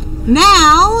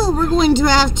 Now, we're going to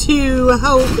have to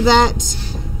hope that...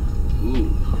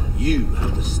 Ooh, you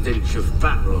have the stench of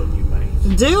battle on you,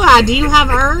 mate. Do I? Do you have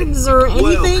herbs or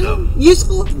anything Welcome.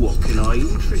 useful? What can I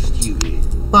interest you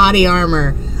in? Body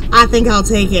armor. I think I'll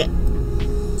take it.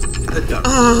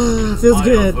 Ah, feels I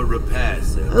good. offer repair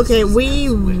services. Okay, we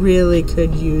really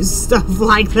could use stuff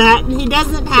like that, and he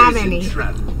doesn't have Decent any.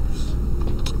 travels.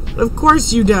 Of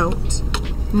course you don't.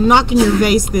 I'm knocking your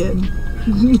vase then.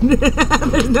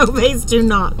 There's no vase to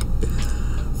knock.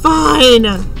 Fine.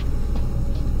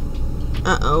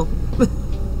 Uh-oh.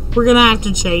 We're gonna have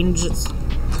to change it.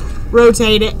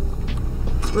 Rotate it.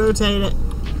 Rotate it.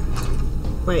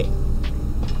 Wait.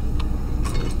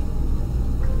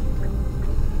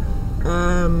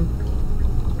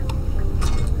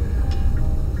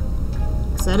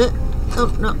 Is that it?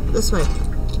 Oh, no, this way.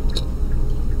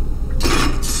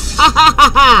 Ha ha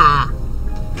ha ha!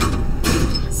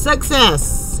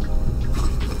 Success!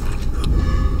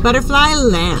 Butterfly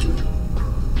lamp.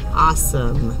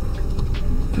 Awesome.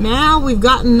 Now we've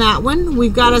gotten that one.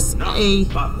 We've got us a...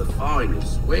 But the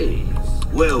finest ways.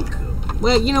 Welcome.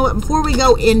 Well, you know what? Before we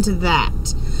go into that,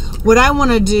 what I want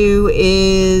to do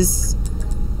is...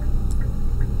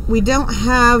 We don't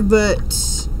have, but...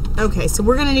 Okay, so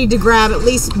we're going to need to grab at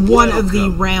least one of the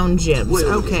round gems.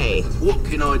 Well, Okay. What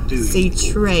can I do? See,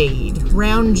 trade.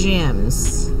 Round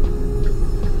gems.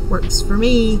 Works for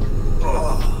me.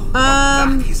 Oh,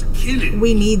 my back is killing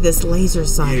We need this laser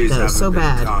sight, Years though, haven't so been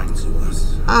bad. kind to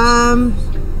us.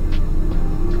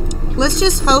 Let's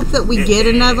just hope that we get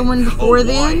another one before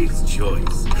then. Wise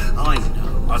choice. I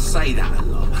know. I say that a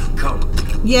lot. Come.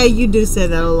 Yeah, you do say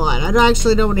that a lot. I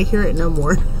actually don't want to hear it no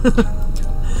more.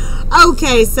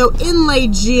 Okay, so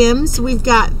inlaid gems. We've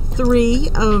got 3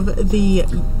 of the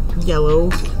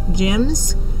yellow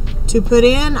gems to put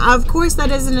in. Of course,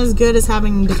 that isn't as good as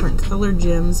having different colored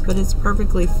gems, but it's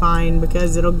perfectly fine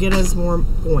because it'll get us more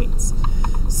points.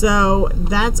 So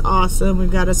that's awesome.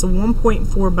 We've got us a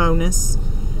 1.4 bonus.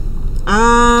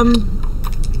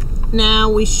 Now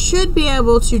we should be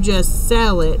able to just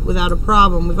sell it without a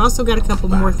problem. We've also got a couple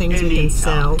more things we can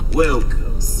sell.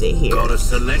 Welcome. Let's see here. Got a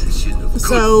selection of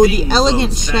So good the things elegant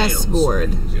on sale,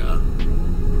 chessboard. stranger.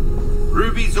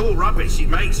 Ruby's all rubbish. It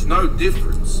makes no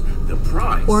difference. The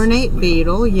price. Ornate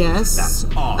beetle, yes. That's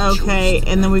our Okay, choice.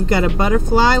 and then we've got a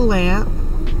butterfly lamp,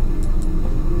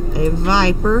 a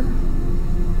viper.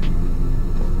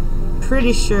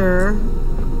 Pretty sure.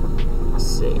 Let's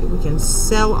see, we can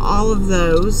sell all of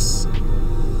those.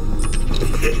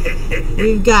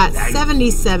 We've got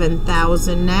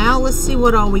 77,000 now. Let's see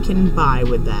what all we can buy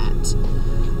with that.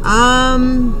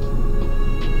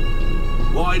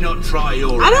 Why not try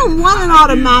your I don't hand want an at a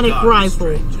automatic new gun,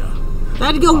 rifle. stranger?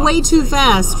 That'd go way too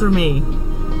fast for me.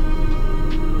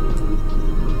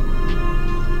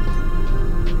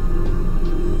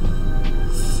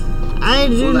 I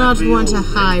do not want a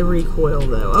high recoil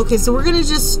though. Okay, so we're gonna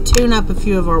just tune up a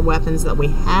few of our weapons that we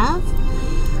have.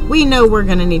 We know we're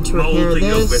gonna need to repair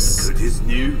Molding of this. good is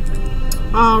new.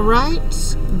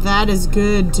 Alright, that is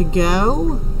good to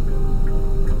go.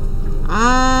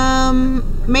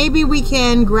 Maybe we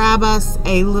can grab us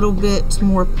a little bit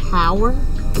more power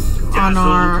on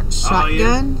our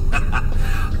shotgun.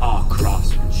 Our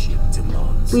craftsmanship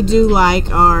demands. We do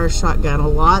like our shotgun a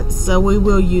lot, so we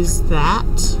will use that.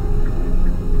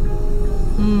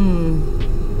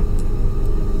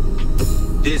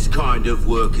 This kind of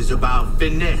work is about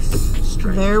finesse,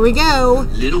 stranger. There we go.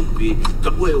 Little bit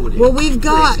of wielding. Well, we've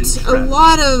got Pleasant a travel.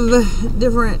 lot of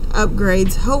different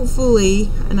upgrades.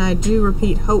 Hopefully, and I do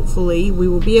repeat, hopefully, we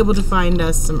will be able to find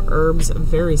us some herbs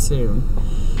very soon.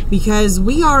 Because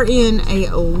we are in a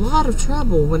lot of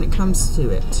trouble when it comes to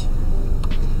it.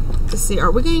 Let's see, are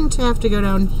we going to have to go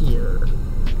down here?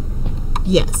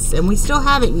 Yes, and we still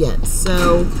haven't yet,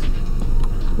 so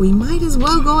we might as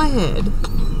well go ahead.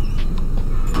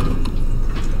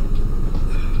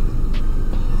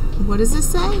 What does it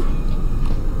say?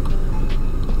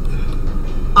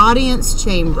 Audience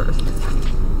chamber.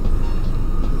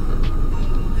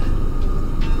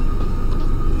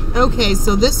 Okay,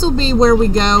 so this will be where we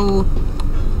go.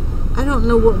 I don't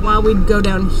know why we'd go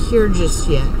down here just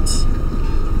yet.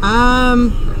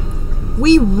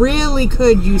 We really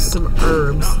could use some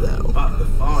herbs though. But the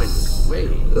finest way.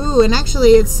 Ooh, and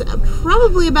actually it's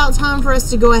probably about time for us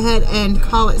to go ahead and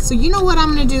call it. So you know what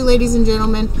I'm going to do, ladies and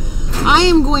gentlemen? I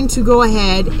am going to go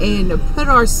ahead and put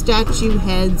our statue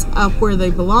heads up where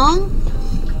they belong.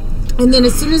 And then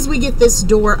as soon as we get this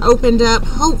door opened up,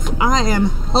 I am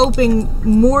hoping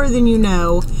more than you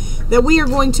know that we are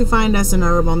going to find us an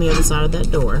herb on the other side of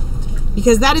that door.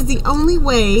 Because that is the only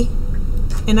way,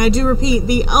 and I do repeat,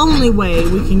 the only way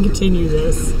we can continue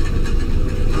this.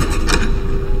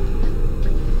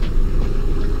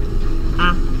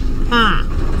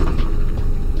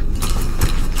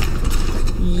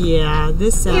 Yeah,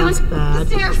 this sounds bad.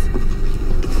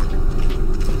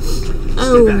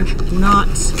 Oh, not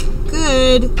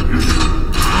good.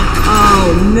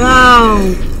 Oh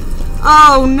no!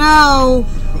 Oh no!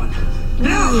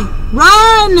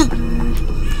 Run!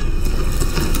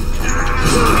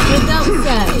 What that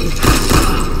say?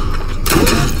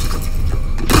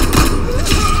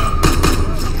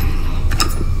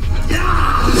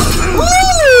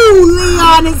 Woo!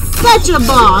 Leon is such a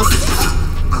boss.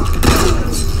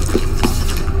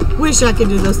 Wish I could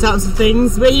do those types of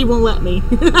things, but he won't let me.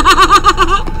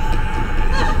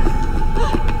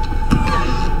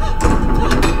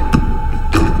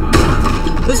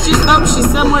 Let's just hope she's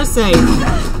somewhere safe.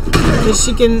 That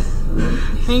she can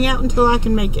hang out until I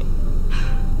can make it.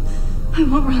 I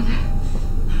won't run.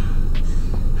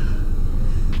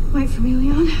 Wait for me,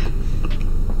 Leon.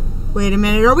 Wait a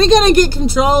minute. Are we going to get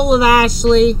control of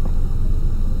Ashley?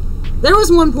 There was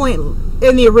one point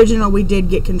in the original we did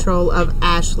get control of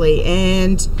Ashley,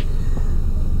 and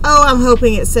oh, I'm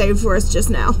hoping it saved for us just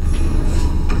now.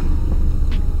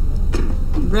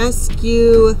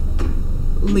 Rescue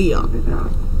Leon.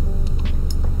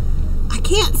 I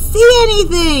can't see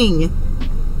anything.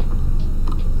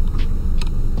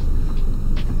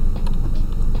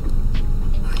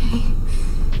 Okay.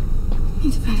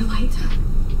 Need to find a light.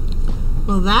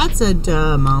 Well, that's a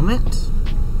duh moment.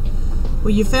 Well,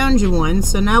 you found you one,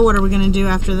 so now what are we going to do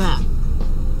after that?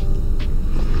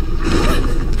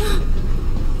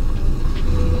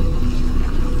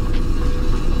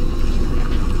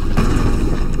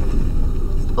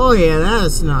 Oh yeah,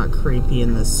 that's not creepy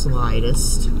in the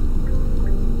slightest.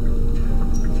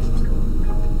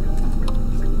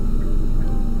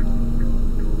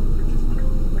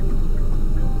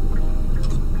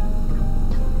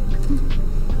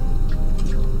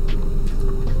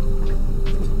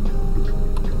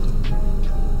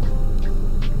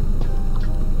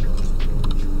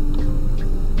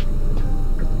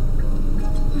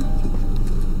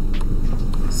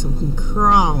 Something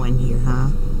crawling here, huh?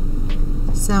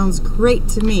 Sounds great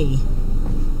to me.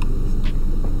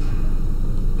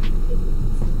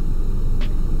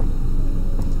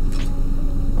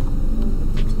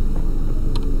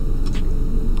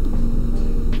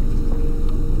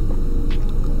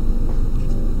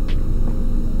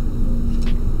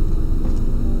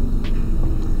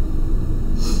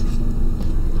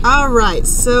 Alright,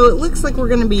 so it looks like we're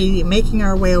going to be making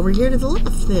our way over here to the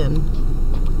left then.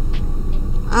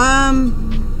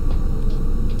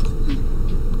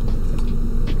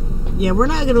 Yeah, we're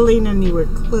not going to lean anywhere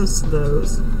close to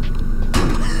those.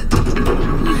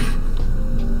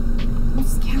 Don't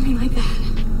scare me like that.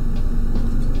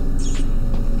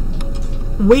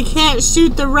 We can't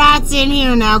shoot the rats in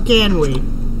here now, can we?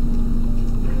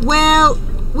 Well,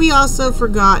 we also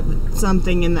forgot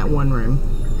something in that one room.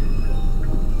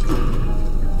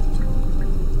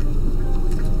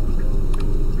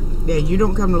 Yeah, you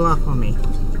don't come to lock on me.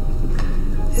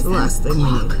 It's the last thing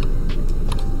we need.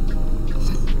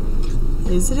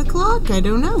 Is it a clock? I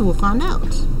don't know. We'll find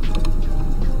out.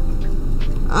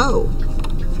 Oh.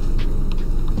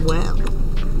 Well.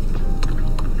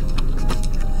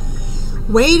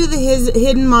 Way to the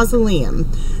hidden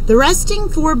mausoleum. The resting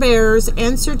forebears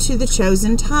answer to the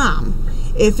chosen time.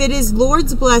 If it is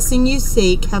Lord's blessing you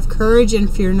seek, have courage and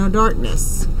fear no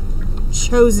darkness.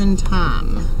 Chosen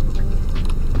time.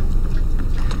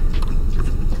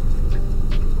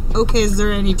 Okay, is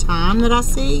there any time that I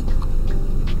see?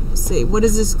 Let's see, what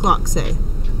does this clock say?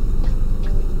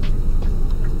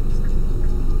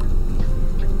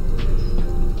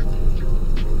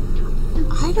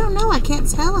 I don't know, I can't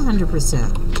tell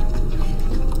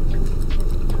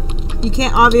 100%. You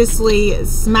can't obviously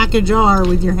smack a jar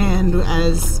with your hand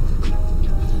as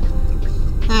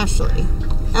Ashley.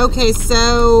 Okay,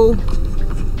 so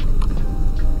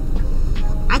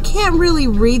I can't really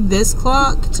read this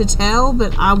clock to tell,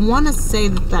 but I want to say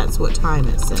that that's what time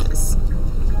it says.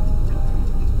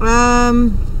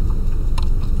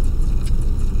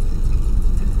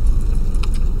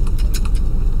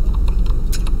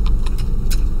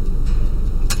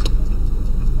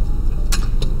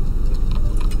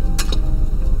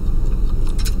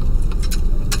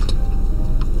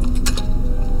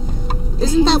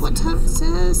 Isn't that what time it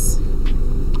says?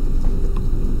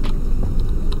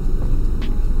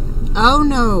 Oh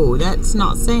no, that's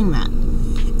not saying that.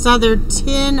 It's either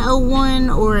 10:01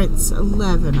 or it's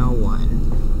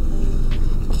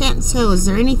 11:01. Can't tell. Is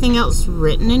there anything else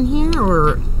written in here,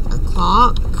 or a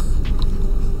clock,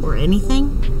 or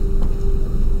anything?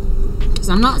 Because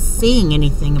I'm not seeing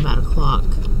anything about a clock.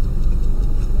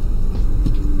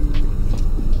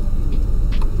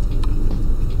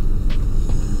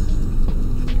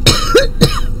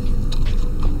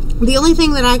 The only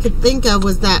thing that I could think of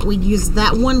was that we used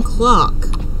that one clock.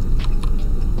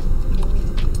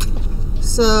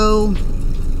 So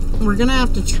we're gonna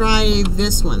have to try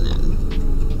this one then.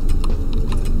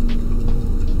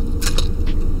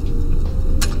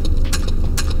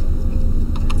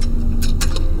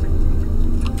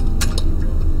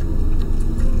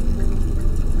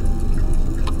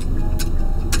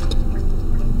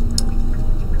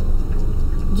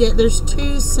 Yeah, there's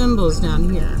two symbols down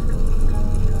here.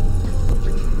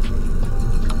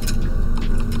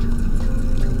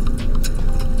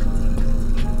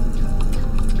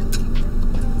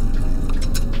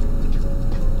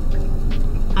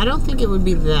 I don't think it would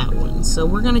be that one, so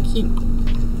we're gonna keep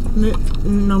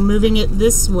moving it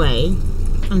this way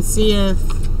and see if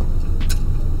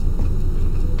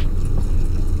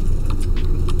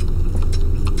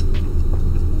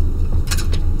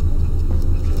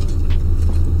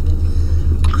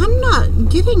I'm not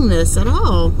getting this at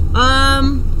all.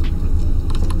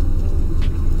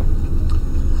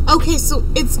 Okay, so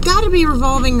it's got to be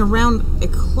revolving around a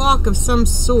clock of some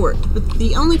sort, but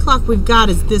the only clock we've got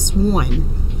is this one.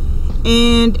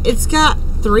 And it's got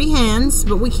 3 hands,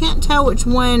 but we can't tell which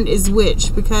one is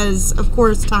which because, of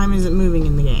course, time isn't moving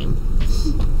in the game.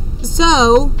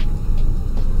 So,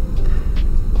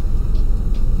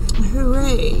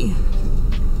 hooray.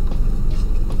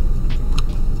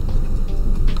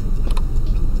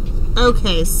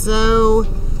 Okay, so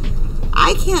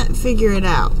I can't figure it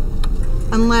out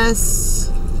unless,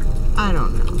 I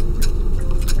don't know.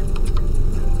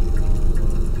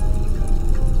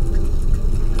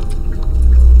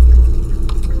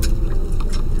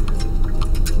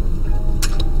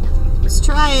 Let's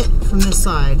try it from this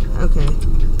side. Okay.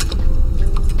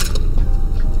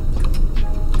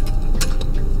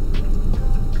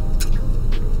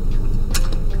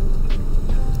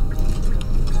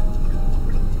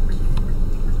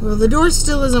 Well, the door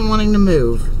still isn't wanting to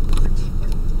move.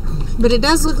 But it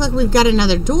does look like we've got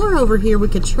another door over here we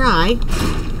could try.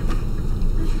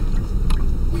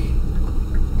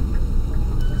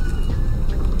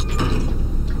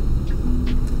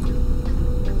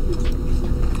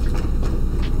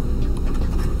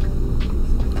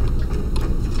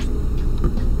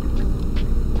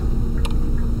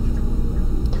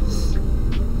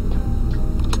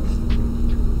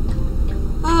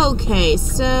 Okay,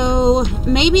 so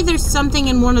maybe there's something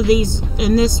in one of these,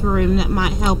 in this room, that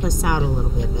might help us out a little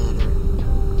bit better.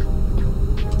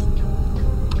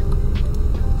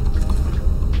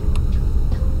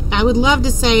 I would love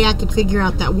to say I could figure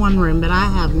out that one room, but I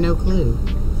have no clue.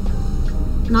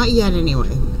 Not yet,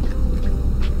 anyway.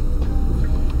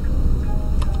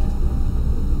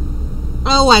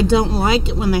 Oh, I don't like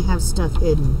it when they have stuff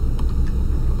hidden.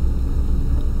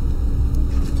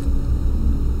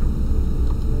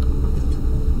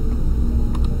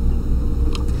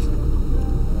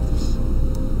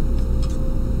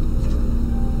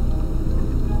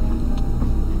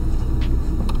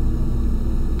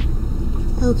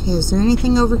 Okay, is there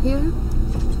anything over here?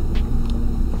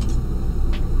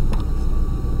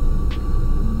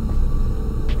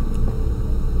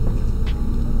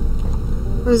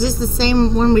 Or is this the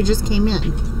same one we just came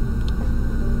in?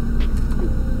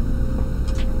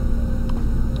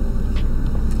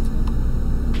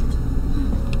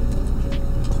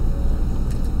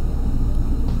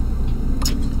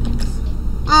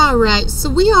 Alright, so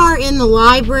we are in the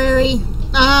library.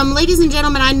 Ladies and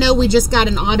gentlemen, I know we just got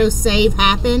an autosave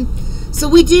happen. So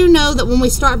we do know that when we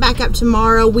start back up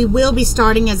tomorrow, we will be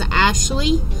starting as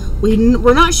Ashley.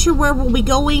 We're not sure where we'll be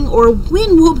going or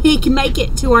when we'll make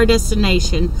it to our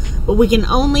destination. But we can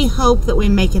only hope that we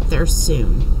make it there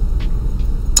soon.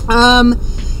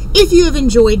 If you have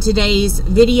enjoyed today's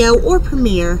video or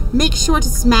premiere, make sure to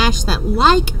smash that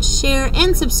like, share,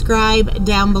 and subscribe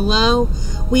down below.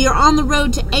 We are on the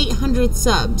road to 800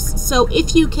 subs, so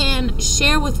if you can,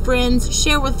 share with friends,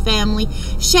 share with family,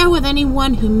 share with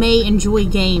anyone who may enjoy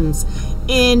games,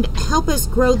 and help us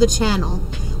grow the channel.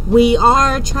 We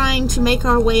are trying to make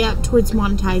our way up towards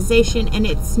monetization, and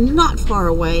it's not far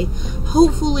away.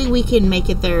 Hopefully we can make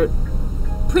it there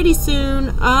pretty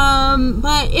soon,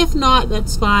 but if not,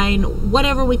 that's fine.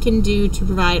 Whatever we can do to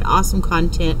provide awesome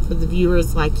content for the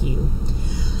viewers like you.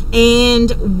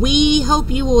 And we hope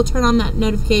you will turn on that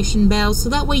notification bell so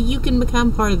that way you can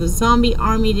become part of the zombie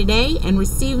army today and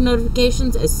receive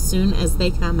notifications as soon as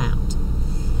they come out.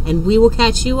 And we will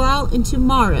catch you all in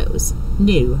tomorrow's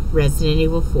new Resident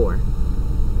Evil 4.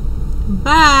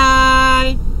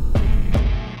 Bye!